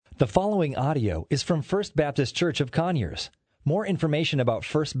The following audio is from First Baptist Church of Conyers. More information about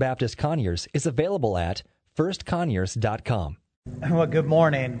First Baptist Conyers is available at firstconyers.com. Well, good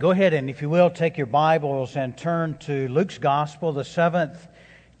morning. Go ahead and, if you will, take your Bibles and turn to Luke's Gospel, the 7th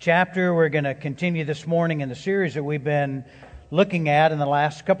chapter. We're going to continue this morning in the series that we've been looking at in the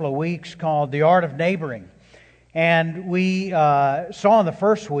last couple of weeks called The Art of Neighboring. And we saw in the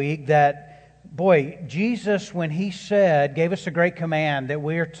first week that Jesus, when He gave us a great command that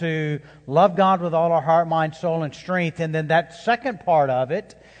we are to love God with all our heart, mind, soul, and strength. And then that second part of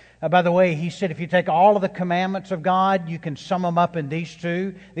it, by the way, He said if you take all of the commandments of God, you can sum them up in these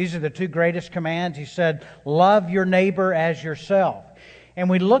two. These are the two greatest commands. He said, love your neighbor as yourself. And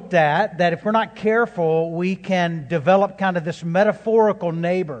we looked at that if we're not careful, we can develop kind of this metaphorical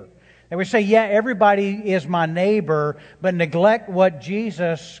neighbor. And we say, yeah, everybody is my neighbor, but neglect what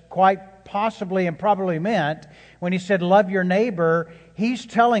Jesus quite possibly and probably meant when He said, love your neighbor. He's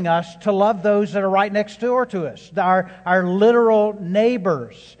telling us to love those that are right next door to us, our literal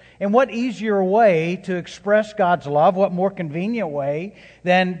neighbors. And what easier way to express God's love, what more convenient way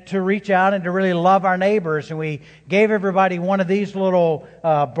than to reach out and to really love our neighbors. And we gave everybody one of these little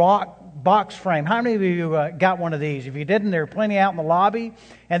box frame. How many of you got one of these? If you didn't, there are plenty out in the lobby.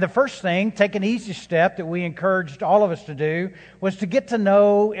 And the first thing, take an easy step that we encouraged all of us to do, was to get to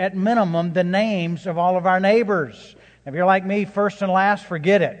know, at minimum, the names of all of our neighbors. If you're like me, first and last,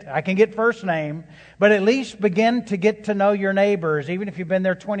 forget it. I can get first name, but at least begin to get to know your neighbors. Even if you've been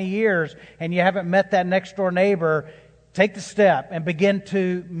there 20 years and you haven't met that next door neighbor, take the step and begin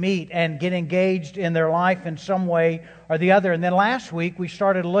to meet and get engaged in their life in some way or the other. And then last week we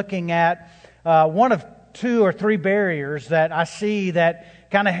started looking at one of two or three barriers that I see that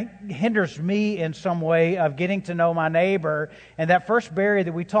kind of hinders me in some way of getting to know my neighbor. And that first barrier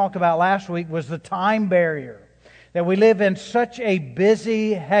that we talked about last week was the time barrier. That we live in such a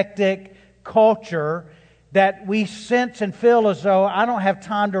busy, hectic culture that we sense and feel as though I don't have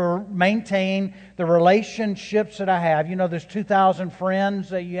time to maintain the relationships that I have. You know, there's 2,000 friends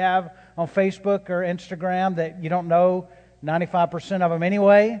that you have on Facebook or Instagram that you don't know 95% of them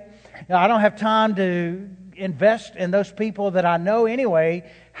anyway. I don't have time to invest in those people that I know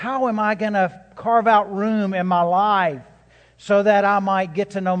anyway. How am I going to carve out room in my life so that I might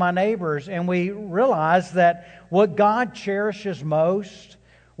get to know my neighbors? And we realize that what God cherishes most,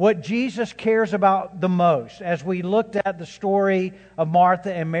 what Jesus cares about the most, as we looked at the story of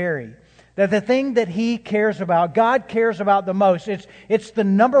Martha and Mary, that the thing that He cares about, God cares about the most, it's the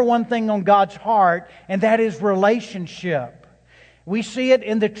number one thing on God's heart, and that is relationship. We see it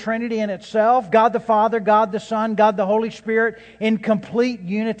in the Trinity in itself, God the Father, God the Son, God the Holy Spirit, in complete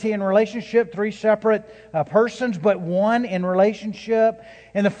unity and relationship, three separate persons, but one in relationship.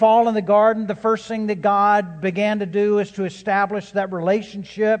 In the fall in the garden, the first thing that God began to do is to establish that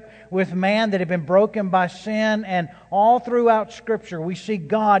relationship with man that had been broken by sin. And all throughout Scripture, we see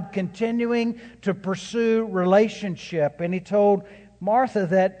God continuing to pursue relationship. And He told Martha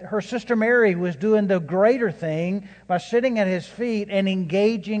that her sister Mary was doing the greater thing by sitting at His feet and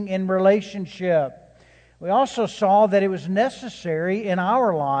engaging in relationship. We also saw that it was necessary in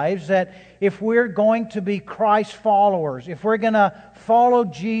our lives that if we're going to be Christ followers, if we're going to follow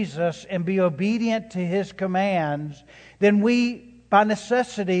Jesus and be obedient to His commands, then we, by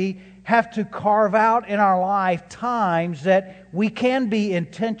necessity, have to carve out in our life times that we can be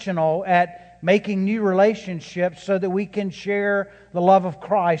intentional at making new relationships so that we can share the love of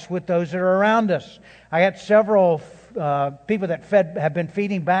Christ with those that are around us. I got several people that have been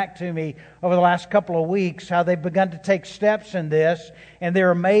feeding back to me over the last couple of weeks how they've begun to take steps in this, and they're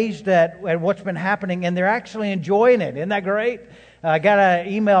amazed at what's been happening, and they're actually enjoying it. Isn't that great? I got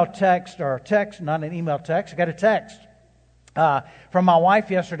an email text, or text, not an email text, I got a text from my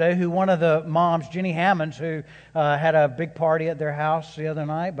wife yesterday, who one of the moms, Jenny Hammonds, who had a big party at their house the other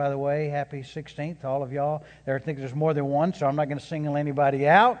night. By the way, happy 16th to all of y'all. I think there's more than one, so I'm not going to single anybody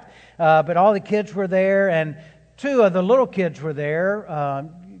out. But all the kids were there, and two of the little kids were there.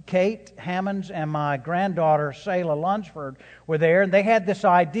 Kate Hammonds and my granddaughter, Selah Lunsford, were there. And they had this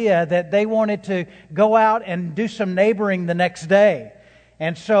idea that they wanted to go out and do some neighboring the next day.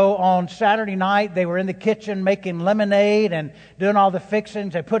 And so on Saturday night, they were in the kitchen making lemonade and doing all the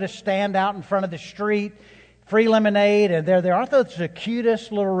fixings. They put a stand out in front of the street, free lemonade, and they're there. Aren't those the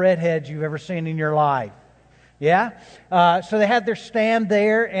cutest little redheads you've ever seen in your life? Yeah? So they had their stand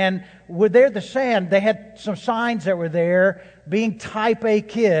there, and with the stand, they had some signs that were there. Being type A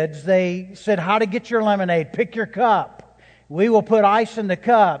kids, they said how to get your lemonade, pick your cup. We will put ice in the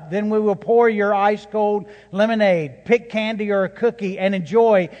cup. Then we will pour your ice-cold lemonade, pick candy or a cookie, and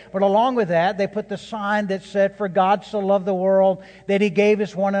enjoy. But along with that, they put the sign that said, "For God so loved the world that He gave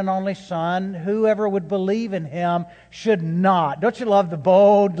His one and only Son. Whoever would believe in Him should not." Don't you love the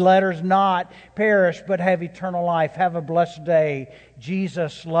bold letters? Not perish, but have eternal life. Have a blessed day.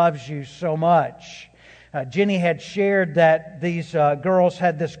 Jesus loves you so much. Jenny had shared that these girls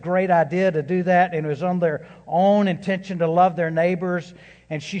had this great idea to do that, and it was on their own intention to love their neighbors.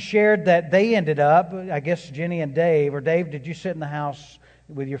 And she shared that they ended up, I guess Jenny and Dave, or Dave, did you sit in the house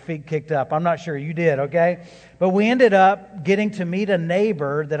with your feet kicked up? I'm not sure. You did, okay? But we ended up getting to meet a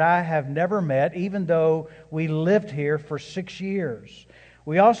neighbor that I have never met, even though we lived here for 6 years.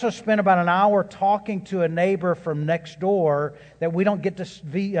 We also spent about an hour talking to a neighbor from next door that we don't get to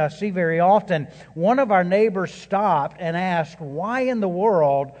see very often. One of our neighbors stopped and asked, "Why in the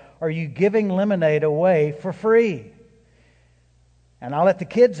world are you giving lemonade away for free?" And I'll let the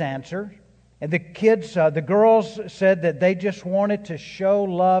kids answer. And the girls said that they just wanted to show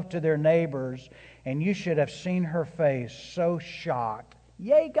love to their neighbors. And you should have seen her face, so shocked.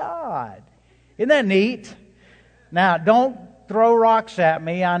 Yay, God! Isn't that neat? Now, don't throw rocks at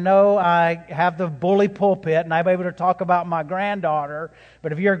me. I know I have the bully pulpit and I'm able to talk about my granddaughter,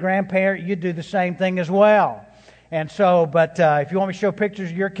 but if you're a grandparent, you do the same thing as well. And so, if you want me to show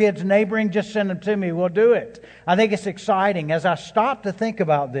pictures of your kids neighboring, just send them to me. We'll do it. I think it's exciting. As I stop to think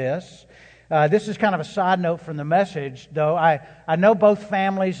about this is kind of a side note from the message, though. I know both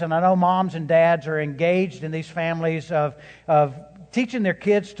families, and I know moms and dads are engaged in these families of teaching their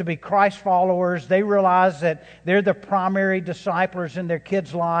kids to be Christ followers. They realize that they're the primary disciplers in their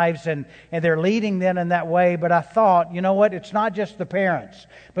kids' lives, and they're leading them in that way. But I thought, you know what? It's not just the parents,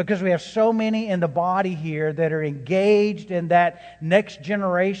 because we have so many in the body here that are engaged in that next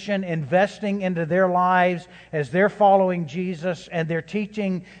generation, investing into their lives as they're following Jesus, and they're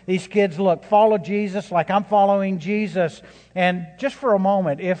teaching these kids, look, follow Jesus like I'm following Jesus. And just for a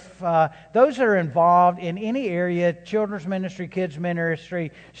moment, if those that are involved in any area, children's ministry, kids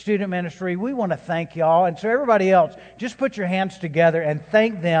ministry, student ministry, we want to thank y'all. And so everybody else, just put your hands together and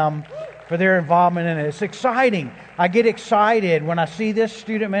thank them for their involvement in it. It's exciting. I get excited when I see this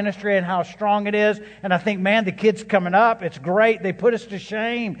student ministry and how strong it is. And I think, man, the kids coming up, it's great. They put us to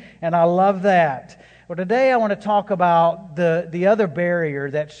shame. And I love that. Well, today I want to talk about the other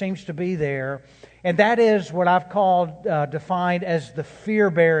barrier that seems to be there. And that is what I've defined as the fear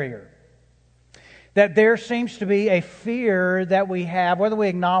barrier. That there seems to be a fear that we have, whether we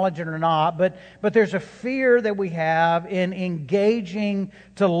acknowledge it or not, but there's a fear that we have in engaging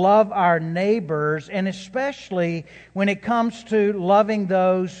to love our neighbors, and especially when it comes to loving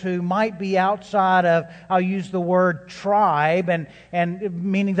those who might be outside of, I'll use the word tribe, and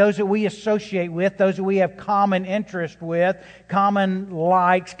meaning those that we associate with, those that we have common interest with, common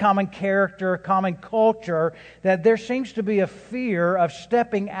likes, common character, common culture, that there seems to be a fear of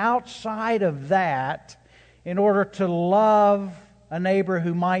stepping outside of that in order to love a neighbor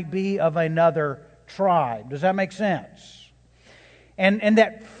who might be of another tribe. Does that make sense? And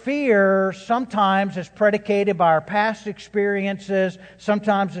that fear sometimes is predicated by our past experiences.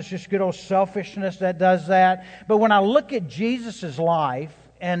 Sometimes it's just good old selfishness that does that. But when I look at Jesus' life,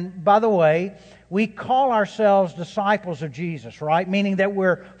 and by the way, we call ourselves disciples of Jesus, right? Meaning that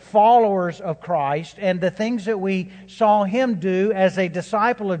we're followers of Christ, and the things that we saw Him do as a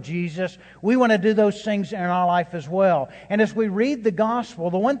disciple of Jesus, we want to do those things in our life as well. And as we read the gospel,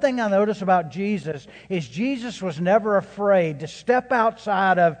 the one thing I notice about Jesus is Jesus was never afraid to step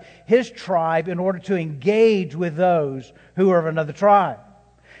outside of His tribe in order to engage with those who are of another tribe.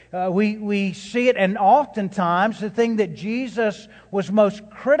 We see it, and oftentimes the thing that Jesus was most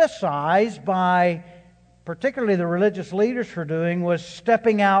criticized by, particularly the religious leaders for doing, was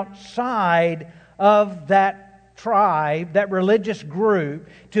stepping outside of that tribe, that religious group,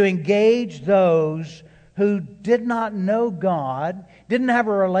 to engage those who did not know God, didn't have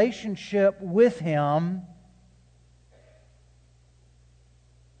a relationship with Him,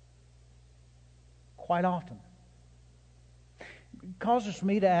 quite often. Causes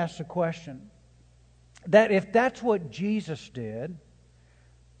me to ask the question that if that's what Jesus did,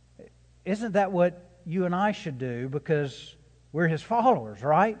 isn't that what you and I should do, because we're His followers,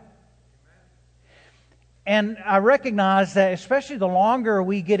 right? And I recognize that especially the longer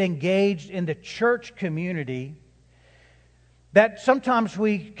we get engaged in the church community, that sometimes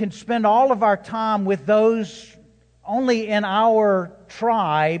we can spend all of our time with those only in our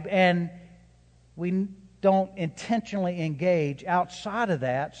tribe, and we don't intentionally engage outside of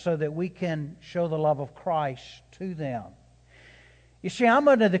that so that we can show the love of Christ to them. You see, I'm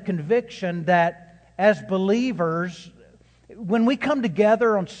under the conviction that as believers, when we come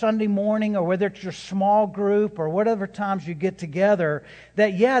together on Sunday morning, or whether it's your small group or whatever times you get together,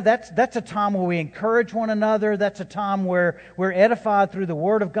 that's a time where we encourage one another. That's a time where we're edified through the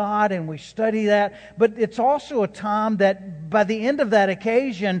Word of God and we study that. But it's also a time that by the end of that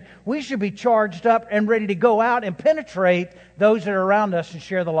occasion, we should be charged up and ready to go out and penetrate those that are around us and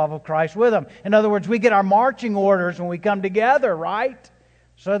share the love of Christ with them. In other words, we get our marching orders when we come together, right?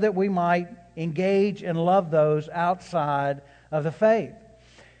 So that we might engage and love those outside of the faith.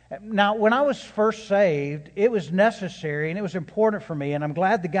 Now, when I was first saved, it was necessary and it was important for me, and I'm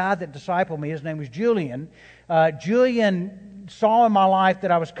glad the guy that discipled me, his name was Julian. Julian saw in my life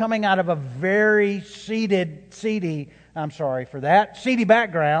that I was coming out of a very seedy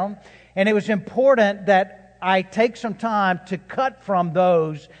background, and it was important that I take some time to cut from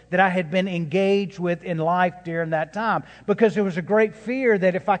those that I had been engaged with in life during that time. Because there was a great fear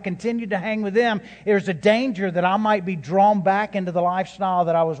that if I continued to hang with them, there's a danger that I might be drawn back into the lifestyle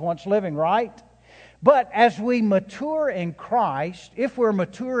that I was once living, right? But as we mature in Christ, if we're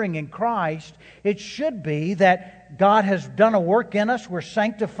maturing in Christ, it should be that God has done a work in us, we're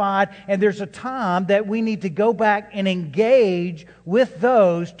sanctified, and there's a time that we need to go back and engage with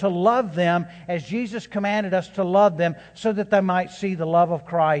those to love them as Jesus commanded us to love them, so that they might see the love of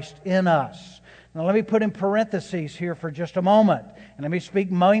Christ in us. Now let me put in parentheses here for just a moment, and let me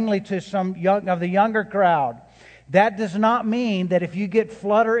speak mainly to some of the younger crowd. That does not mean that if you get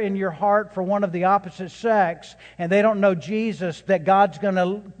flutter in your heart for one of the opposite sex and they don't know Jesus, that God's going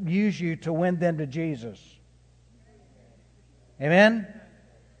to use you to win them to Jesus. Amen?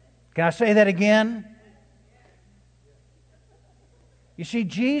 Can I say that again? You see,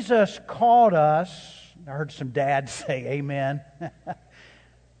 Jesus called us. I heard some dads say amen.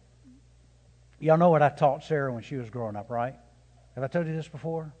 Y'all know what I taught Sarah when she was growing up, right? Have I told you this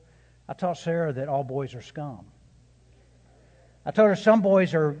before? I taught Sarah that all boys are scum. I told her some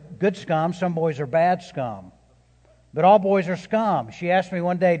boys are good scum, some boys are bad scum. But all boys are scum. She asked me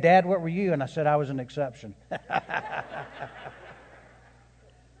one day, Dad, what were you? And I said I was an exception.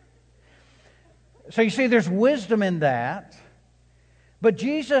 So you see, there's wisdom in that. But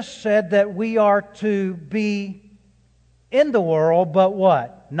Jesus said that we are to be in the world, but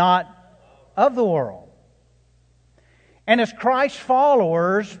what? Not of the world. And as Christ's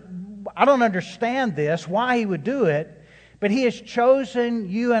followers, I don't understand this, why He would do it. But He has chosen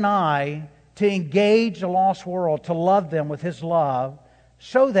you and I to engage the lost world, to love them with His love,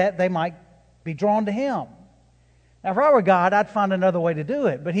 so that they might be drawn to Him. Now, if I were God, I'd find another way to do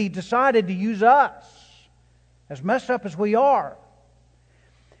it. But He decided to use us, as messed up as we are.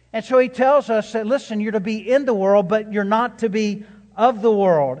 And so He tells us that, listen, you're to be in the world, but you're not to be of the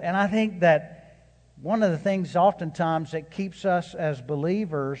world. And I think that one of the things oftentimes that keeps us as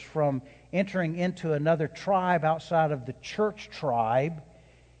believers from entering into another tribe outside of the church tribe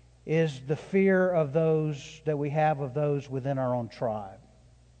is the fear of those that we have of those within our own tribe.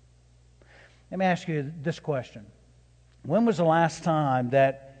 Let me ask you this question. When was the last time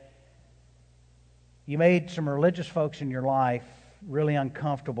that you made some religious folks in your life really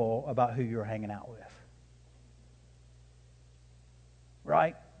uncomfortable about who you were hanging out with?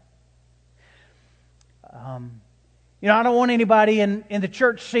 Right? I don't want anybody in the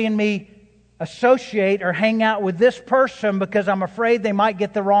church seeing me associate or hang out with this person because I'm afraid they might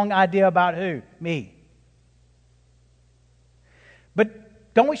get the wrong idea about who? Me.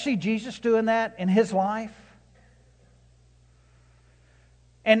 But don't we see Jesus doing that in His life?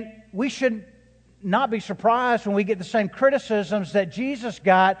 And we should not be surprised when we get the same criticisms that Jesus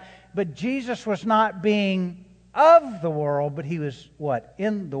got, but Jesus was not being of the world, but He was what?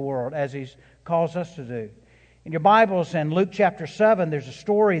 In the world, as He calls us to do. In your Bibles, in Luke chapter 7, there's a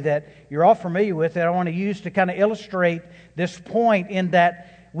story that you're all familiar with that I want to use to kind of illustrate this point, in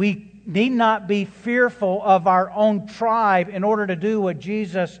that we need not be fearful of our own tribe in order to do what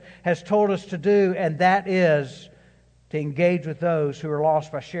Jesus has told us to do, and that is to engage with those who are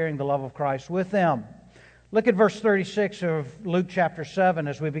lost by sharing the love of Christ with them. Look at verse 36 of Luke chapter 7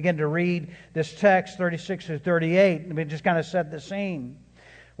 as we begin to read this text, 36 to 38. Let me just kind of set the scene.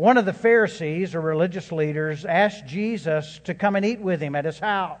 One of the Pharisees, or religious leaders, asked Jesus to come and eat with him at his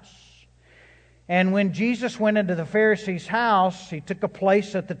house. And when Jesus went into the Pharisee's house, He took a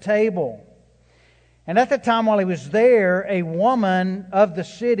place at the table. And at the time while He was there, a woman of the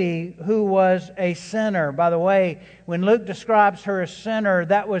city who was a sinner. By the way, when Luke describes her as sinner,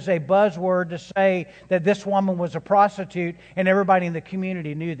 that was a buzzword to say that this woman was a prostitute, and everybody in the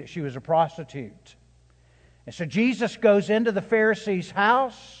community knew that she was a prostitute. And so Jesus goes into the Pharisee's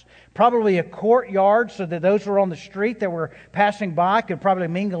house, probably a courtyard so that those who were on the street that were passing by could probably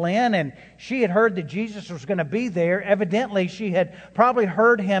mingle in. And she had heard that Jesus was going to be there. Evidently, she had probably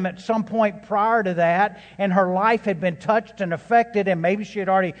heard Him at some point prior to that, and her life had been touched and affected, and maybe she had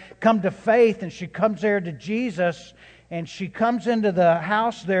already come to faith, and she comes there to Jesus, and she comes into the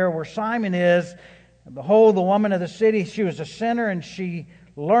house there where Simon is. And behold, the woman of the city, she was a sinner, and she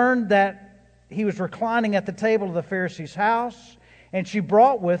learned that he was reclining at the table of the Pharisee's house, and she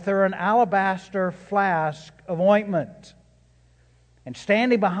brought with her an alabaster flask of ointment. And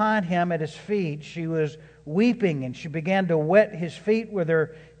standing behind him at his feet, she was weeping, and she began to wet his feet with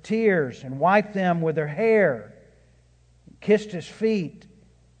her tears and wiped them with her hair, and kissed his feet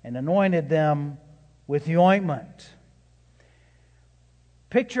and anointed them with the ointment.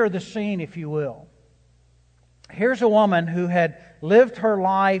 Picture the scene, if you will. Here's a woman who had lived her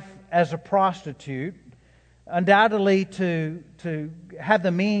life as a prostitute, undoubtedly to have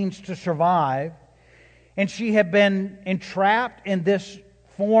the means to survive. And she had been entrapped in this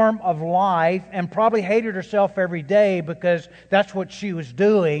form of life and probably hated herself every day because that's what she was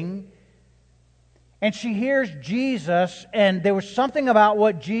doing. And she hears Jesus, and there was something about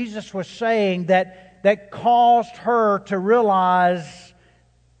what Jesus was saying that caused her to realize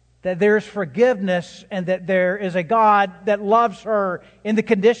that there is forgiveness and that there is a God that loves her in the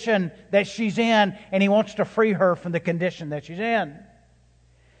condition that she's in, and He wants to free her from the condition that she's in.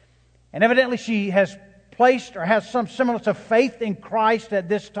 And evidently she has placed or has some semblance of faith in Christ at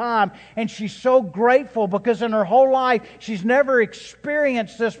this time, and she's so grateful because in her whole life she's never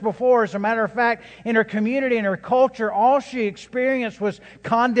experienced this before. As a matter of fact, in her community, in her culture, all she experienced was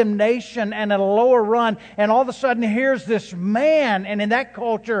condemnation and at a lower run, and all of a sudden here's this man, and in that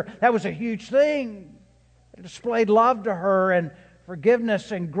culture that was a huge thing. It displayed love to her and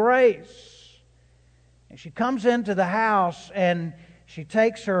forgiveness and grace. And she comes into the house and she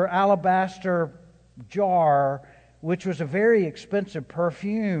takes her alabaster jar, which was a very expensive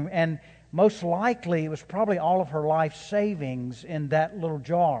perfume, and most likely it was probably all of her life savings in that little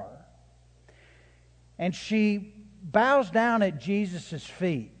jar. And she bows down at Jesus'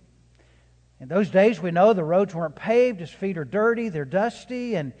 feet. In those days, we know the roads weren't paved, His feet are dirty, they're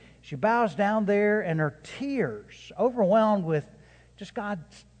dusty, and she bows down there, and her tears, overwhelmed with just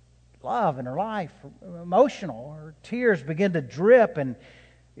God's love in her life, emotional, her tears begin to drip, and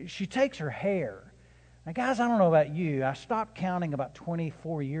she takes her hair. Now, guys, I don't know about you. I stopped counting about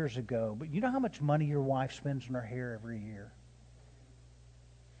 24 years ago, but you know how much money your wife spends on her hair every year?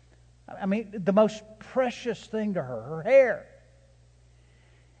 I mean, the most precious thing to her, her hair.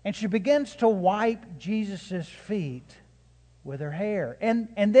 And she begins to wipe Jesus' feet with her hair. And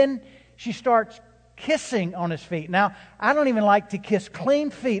then she starts kissing on His feet. Now, I don't even like to kiss clean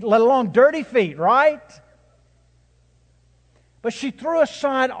feet, let alone dirty feet, right? But she threw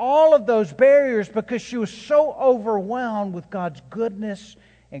aside all of those barriers because she was so overwhelmed with God's goodness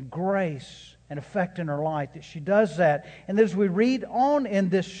and grace and effect in her life that she does that. And as we read on in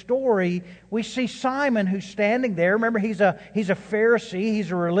this story, we see Simon who's standing there. Remember, he's a Pharisee.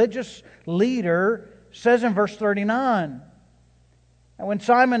 He's a religious leader. It says in verse 39, and when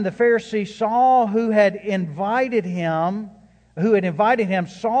Simon the Pharisee saw who had invited him,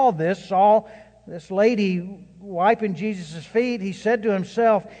 saw this lady wiping Jesus' feet, he said to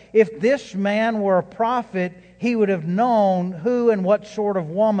himself, if this man were a prophet, he would have known who and what sort of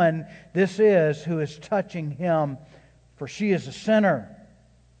woman this is who is touching him, for she is a sinner.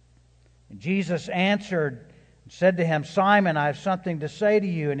 And Jesus answered and said to him, Simon, I have something to say to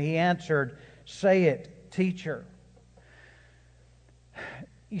you. And he answered, say it, teacher.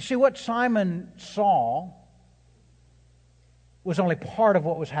 You see, what Simon saw was only part of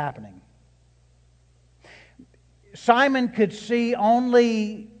what was happening. Simon could see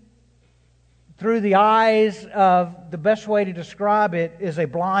only through the eyes of, the best way to describe it is a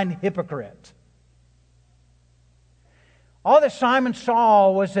blind hypocrite. All that Simon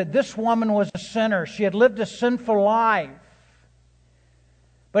saw was that this woman was a sinner. She had lived a sinful life.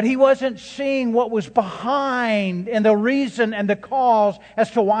 But he wasn't seeing what was behind and the reason and the cause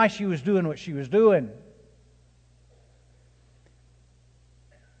as to why she was doing what she was doing.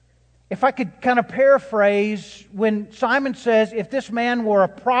 If I could kind of paraphrase, when Simon says, if this man were a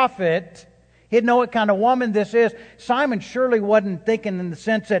prophet, he'd know what kind of woman this is. Simon surely wasn't thinking in the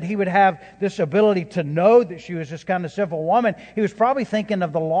sense that he would have this ability to know that she was this kind of sinful woman. He was probably thinking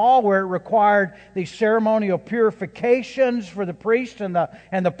of the law where it required these ceremonial purifications for the priest and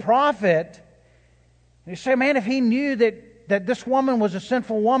the prophet. And you say, man, if he knew that this woman was a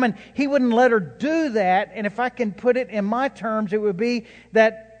sinful woman, he wouldn't let her do that. And if I can put it in my terms, it would be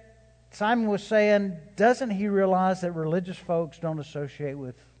that Simon was saying, doesn't he realize that religious folks don't associate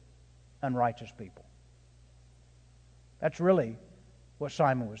with unrighteous people. That's really what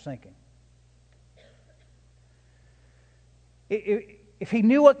Simon was thinking. If he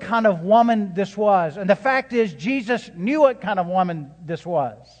knew what kind of woman this was, and the fact is Jesus knew what kind of woman this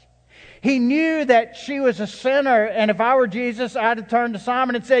was. He knew that she was a sinner, and if I were Jesus, I'd have turned to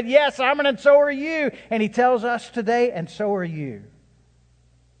Simon and said, yes, Simon, and so are you. And he tells us today, and so are you.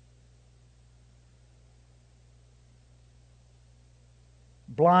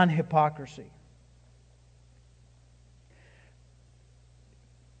 Blind hypocrisy.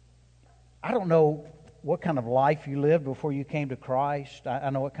 I don't know what kind of life you lived before you came to Christ. I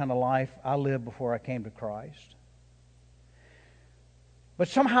know what kind of life I lived before I came to Christ. But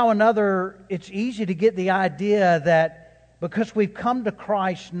somehow or another, it's easy to get the idea that because we've come to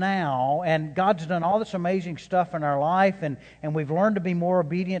Christ now, and God's done all this amazing stuff in our life, and we've learned to be more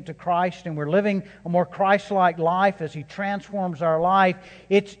obedient to Christ, and we're living a more Christ-like life as He transforms our life,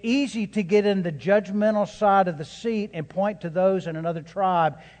 it's easy to get in the judgmental side of the seat and point to those in another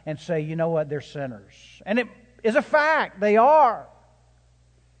tribe and say, you know what, they're sinners. And it is a fact, they are.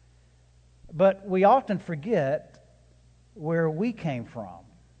 But we often forget where we came from.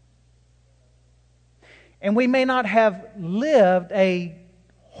 And we may not have lived a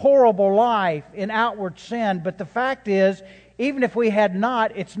horrible life in outward sin, but the fact is, even if we had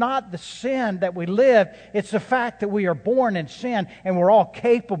not, it's not the sin that we live, it's the fact that we are born in sin, and we're all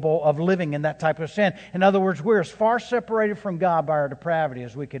capable of living in that type of sin. In other words, we're as far separated from God by our depravity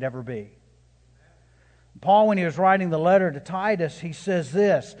as we could ever be. Paul, when he was writing the letter to Titus, he says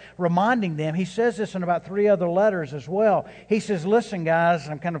this, reminding them, he says this in about 3 other letters as well. He says, listen guys,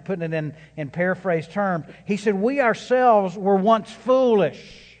 I'm kind of putting it in paraphrase terms. He said, we ourselves were once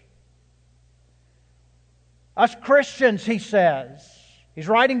foolish. Us Christians, he says. He's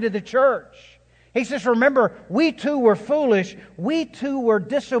writing to the church. He says, remember, we too were foolish. We too were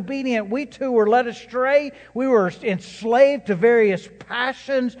disobedient. We too were led astray. We were enslaved to various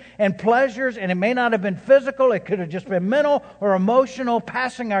passions and pleasures. And it may not have been physical. It could have just been mental or emotional,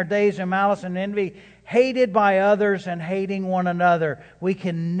 passing our days in malice and envy, hated by others and hating one another. We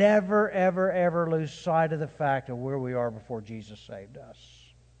can never, ever, ever lose sight of the fact of where we are before Jesus saved us.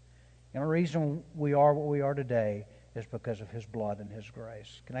 And the reason we are what we are today is because of His blood and His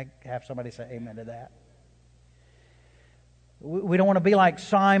grace. Can I have somebody say amen to that? We don't want to be like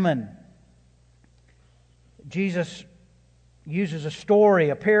Simon. Jesus uses a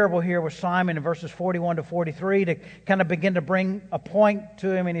story, a parable here with Simon in verses 41 to 43 to kind of begin to bring a point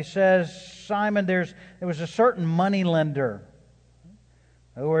to him. And he says, Simon, there was a certain money lender.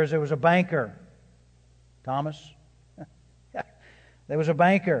 In other words, there was a banker. Thomas? There was a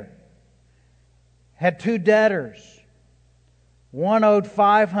banker. Had 2 debtors. One owed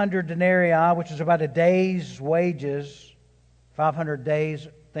 500 denarii, which is about a day's wages. 500 days,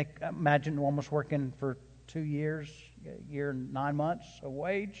 imagine almost working for 2 years, a year and 9 months, a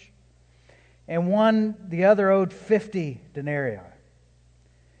wage. And the other owed 50 denarii.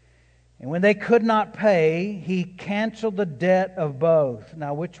 And when they could not pay, he canceled the debt of both.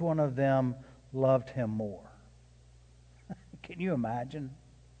 Now, which one of them loved him more? Can you imagine?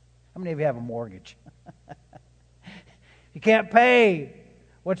 How many of you have a mortgage? You can't pay.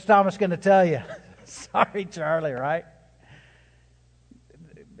 What's Thomas going to tell you? Sorry, Charlie, right?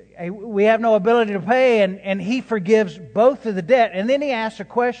 We have no ability to pay, and he forgives both of the debt. And then he asks a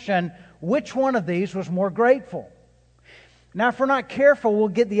question, which one of these was more grateful? Now, if we're not careful, we'll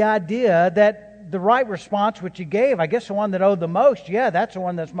get the idea that the right response, which he gave, I guess the one that owed the most, yeah, that's the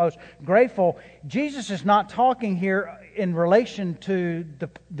one that's most grateful. Jesus is not talking here in relation to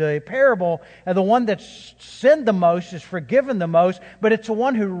the parable, and the one that's sinned the most is forgiven the most, but it's the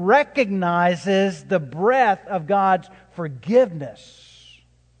one who recognizes the breadth of God's forgiveness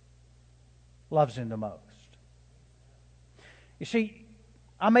loves him the most. You see,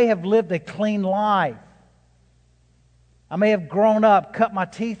 I may have lived a clean life. I may have grown up, cut my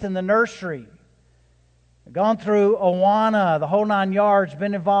teeth in the nursery, gone through Awana, the whole 9 yards,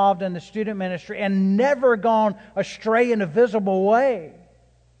 been involved in the student ministry, and never gone astray in a visible way.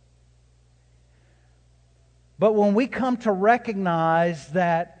 But when we come to recognize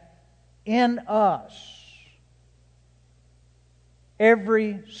that in us,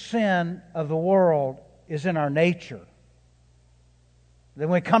 every sin of the world is in our nature, then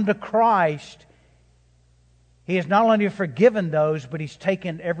when we come to Christ, He has not only forgiven those, but He's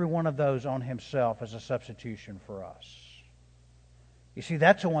taken every one of those on Himself as a substitution for us. You see,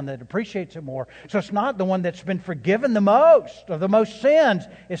 that's the one that appreciates it more. So it's not the one that's been forgiven the most of the most sins.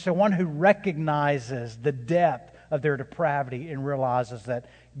 It's the one who recognizes the depth of their depravity and realizes that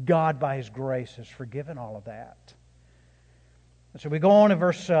God, by His grace, has forgiven all of that. So we go on in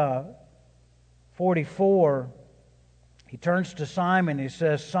verse 44, he turns to Simon. He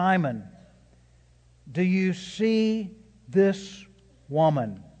says, Simon, do you see this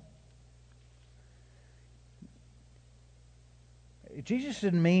woman? Jesus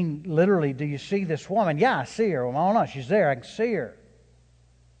didn't mean literally, do you see this woman? Yeah, I see her. Well, I don't know. She's there. I can see her.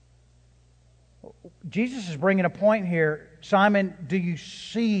 Jesus is bringing a point here. Simon, do you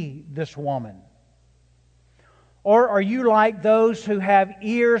see this woman? Or are you like those who have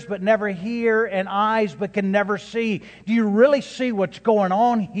ears but never hear and eyes but can never see? Do you really see what's going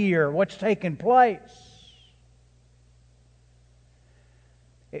on here, what's taking place?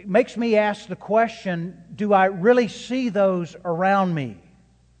 It makes me ask the question, do I really see those around me?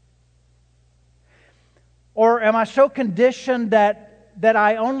 Or am I so conditioned that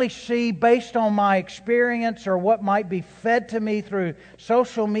I only see based on my experience or what might be fed to me through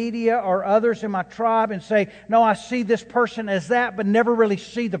social media or others in my tribe and say, no, I see this person as that, but never really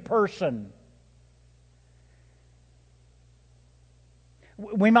see the person?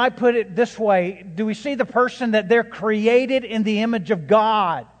 We might put it this way. Do we see the person that they're created in the image of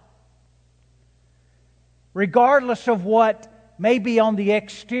God? Regardless of what may be on the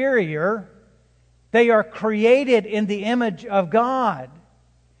exterior, they are created in the image of God.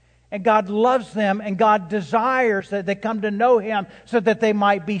 And God loves them, and God desires that they come to know Him so that they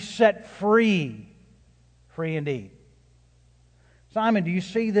might be set free. Free indeed. Simon, do you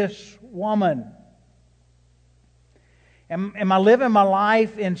see this woman? Am I living my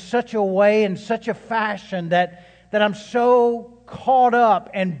life in such a way, in such a fashion that I'm so caught up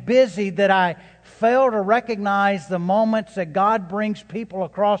and busy that I fail to recognize the moments that God brings people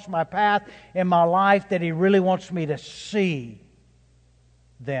across my path in my life that He really wants me to see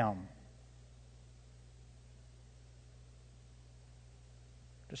them?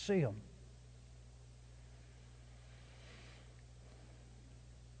 To see them.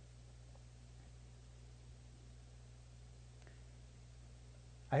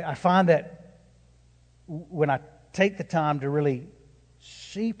 I find that when I take the time to really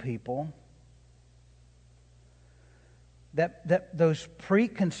see people, that those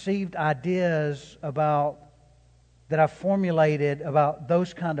preconceived ideas about that I've formulated about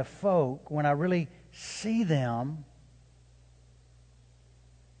those kind of folk, when I really see them,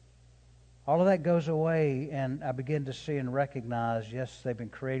 all of that goes away, and I begin to see and recognize, yes, they've been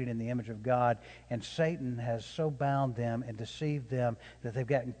created in the image of God, and Satan has so bound them and deceived them that they've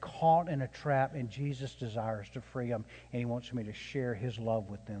gotten caught in a trap, and Jesus desires to free them, and He wants me to share His love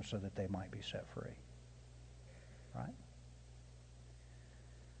with them so that they might be set free. Right?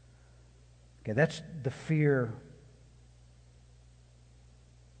 Okay, that's the fear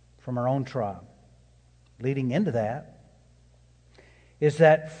from our own tribe. Leading into that is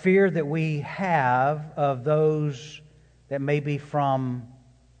that fear that we have of those that may be from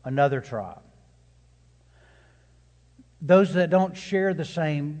another tribe. Those that don't share the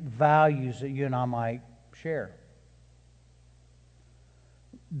same values that you and I might share.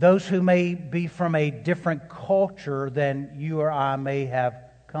 Those who may be from a different culture than you or I may have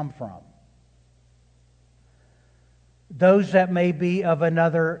come from. Those that may be of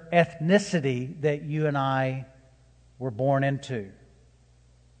another ethnicity that you and I were born into.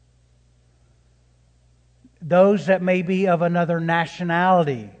 Those that may be of another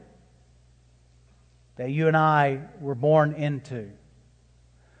nationality that you and I were born into.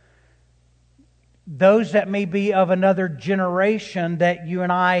 Those that may be of another generation that you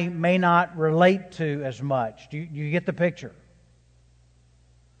and I may not relate to as much. Do you get the picture?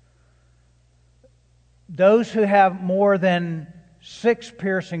 Those who have more than 6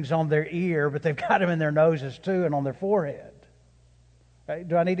 piercings on their ear, but they've got them in their noses too and on their forehead. Okay,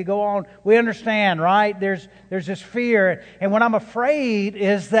 do I need to go on? We understand, right? There's this fear. And what I'm afraid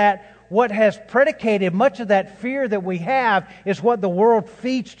is that what has predicated much of that fear that we have is what the world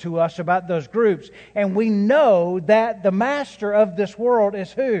feeds to us about those groups. And we know that the master of this world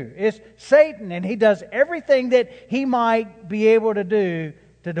is who? It's Satan. And he does everything that he might be able to do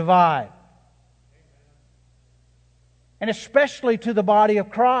to divide. And especially to the body of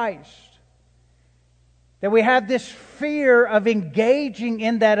Christ. That we have this fear of engaging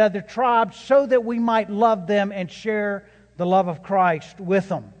in that other tribe so that we might love them and share the love of Christ with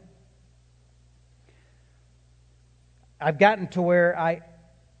them. I've gotten to where I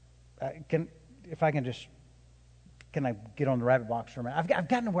can, if I can just, can I get on the rabbit box for a minute? I've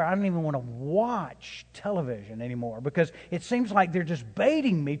gotten to where I don't even want to watch television anymore because it seems like they're just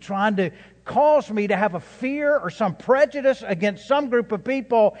baiting me, trying to cause me to have a fear or some prejudice against some group of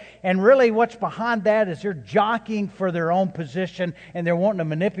people. And really what's behind that is they're jockeying for their own position and they're wanting to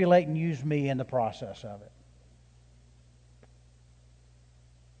manipulate and use me in the process of it.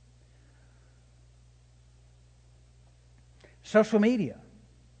 social media.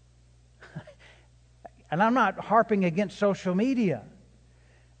 And I'm not harping against social media.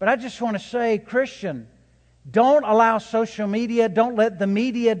 But I just want to say, Christian, don't allow social media, don't let the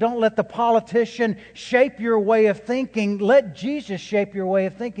media, don't let the politician shape your way of thinking. Let Jesus shape your way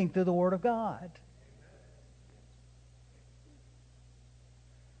of thinking through the Word of God.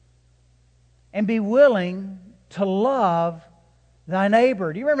 And be willing to love thy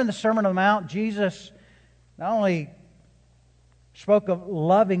neighbor. Do you remember in the Sermon on the Mount, Jesus not only spoke of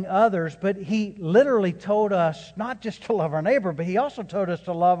loving others, but He literally told us not just to love our neighbor, but He also told us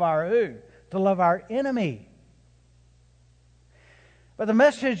to love our who? To love our enemy. But the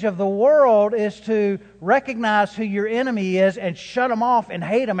message of the world is to recognize who your enemy is and shut them off and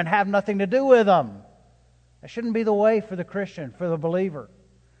hate them and have nothing to do with them. That shouldn't be the way for the Christian, for the believer.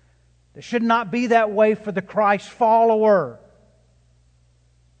 It should not be that way for the Christ follower.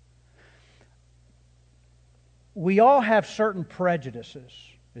 We all have certain prejudices.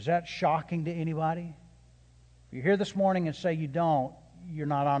 Is that shocking to anybody? If you're here this morning and say you don't, you're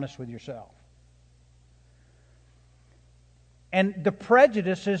not honest with yourself. And the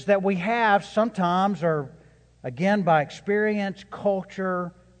prejudices that we have sometimes are, again, by experience,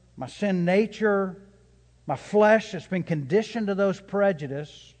 culture, my sin nature, my flesh has been conditioned to those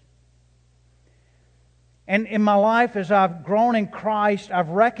prejudices. And in my life, as I've grown in Christ, I've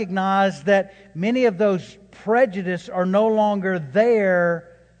recognized that many of those prejudices are no longer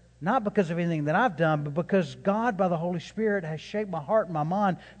there, not because of anything that I've done, but because God, by the Holy Spirit, has shaped my heart and my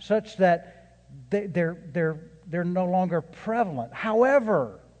mind such that they're no longer prevalent.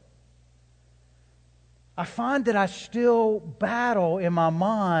 However, I find that I still battle in my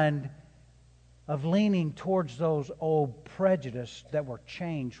mind of leaning towards those old prejudices that were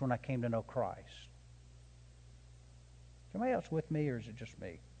changed when I came to know Christ. Is anybody else with me, or is it just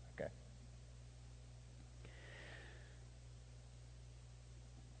me? Okay.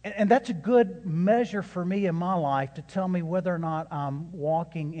 And that's a good measure for me in my life to tell me whether or not I'm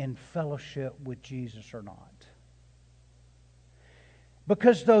walking in fellowship with Jesus or not.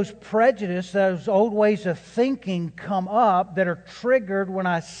 Because those prejudices, those old ways of thinking come up that are triggered when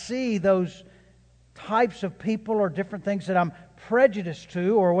I see those types of people or different things that I'm prejudiced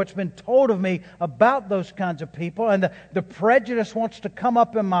to, or what's been told of me about those kinds of people, and the prejudice wants to come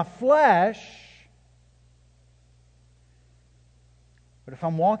up in my flesh. But if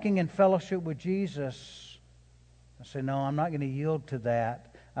I'm walking in fellowship with Jesus, I say, no, I'm not going to yield to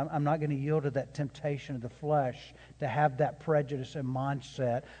that. I'm not going to yield to that temptation of the flesh to have that prejudice and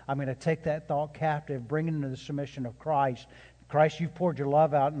mindset. I'm going to take that thought captive, bring it into the submission of Christ. Christ, you've poured your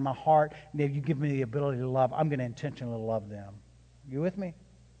love out in my heart. Now you give me the ability to love. I'm going to intentionally love them. You with me?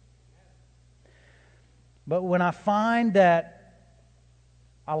 But when I find that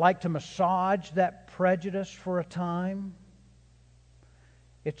I like to massage that prejudice for a time,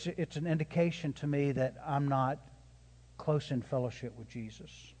 it's an indication to me that I'm not close in fellowship with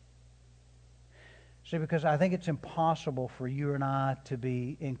Jesus. See, because I think it's impossible for you and I to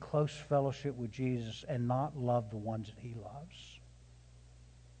be in close fellowship with Jesus and not love the ones that He loves.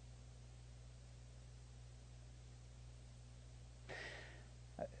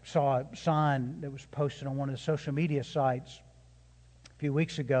 I saw a sign that was posted on one of the social media sites a few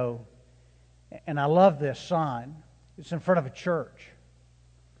weeks ago, and I love this sign. It's in front of a church.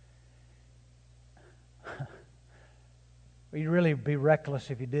 You'd really be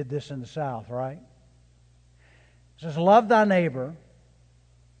reckless if you did this in the South, right? It says, love thy neighbor,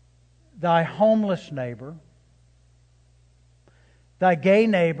 thy homeless neighbor, thy gay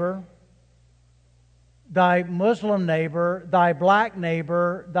neighbor, thy Muslim neighbor, thy black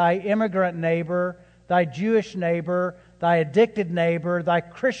neighbor, thy immigrant neighbor, thy Jewish neighbor, thy addicted neighbor, thy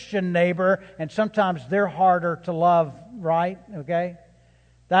Christian neighbor, and sometimes they're harder to love, right? Okay?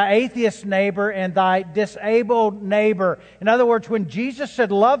 Thy atheist neighbor and thy disabled neighbor. In other words, when Jesus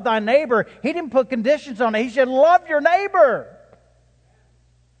said, love thy neighbor, He didn't put conditions on it. He said, love your neighbor.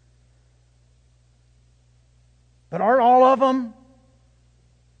 But aren't all of them?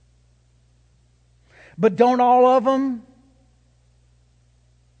 But don't all of them?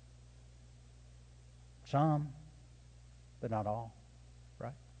 Some, but not all,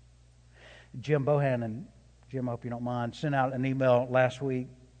 right? Jim Bohan, and Jim, I hope you don't mind, sent out an email last week.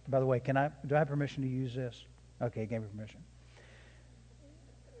 By the way, do I have permission to use this? Okay, gave me permission.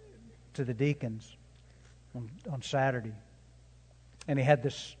 To the deacons on Saturday. And he had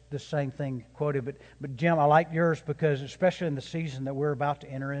this same thing quoted. But Jim, I like yours because, especially in the season that we're about to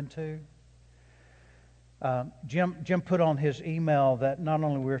enter into, Jim put on his email that not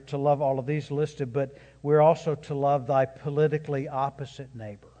only we're to love all of these listed, but we're also to love thy politically opposite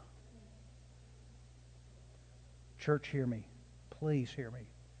neighbor. Church, hear me. Please hear me.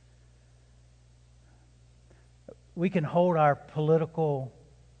 We can hold our political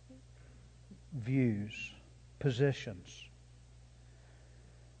views, positions,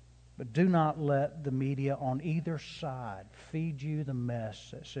 but do not let the media on either side feed you the mess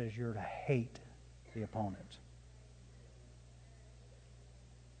that says you're to hate the opponent.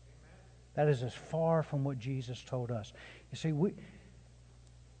 That is as far from what Jesus told us. You see,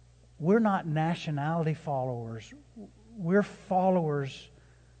 we're not nationality followers. We're followers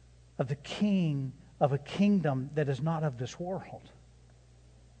of the King of a kingdom that is not of this world.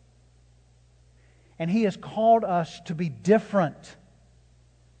 And He has called us to be different.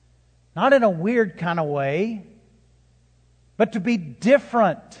 Not in a weird kind of way, but to be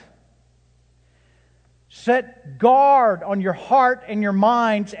different. Set guard on your heart and your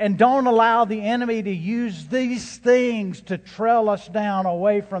minds, and don't allow the enemy to use these things to trail us down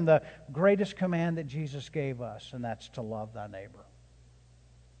away from the greatest command that Jesus gave us, and that's to love thy neighbor.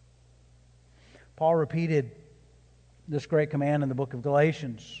 Paul repeated this great command in the book of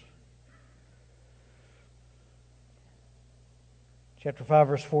Galatians. Chapter 5,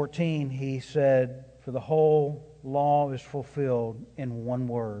 verse 14, he said, "For the whole law is fulfilled in one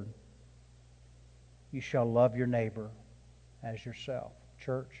word. You shall love your neighbor as yourself."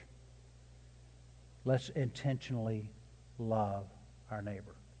 Church, let's intentionally love our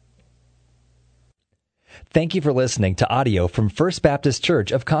neighbor. Thank you for listening to audio from First Baptist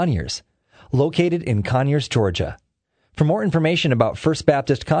Church of Conyers, located in Conyers, Georgia. For more information about First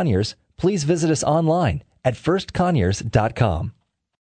Baptist Conyers, please visit us online at firstconyers.com.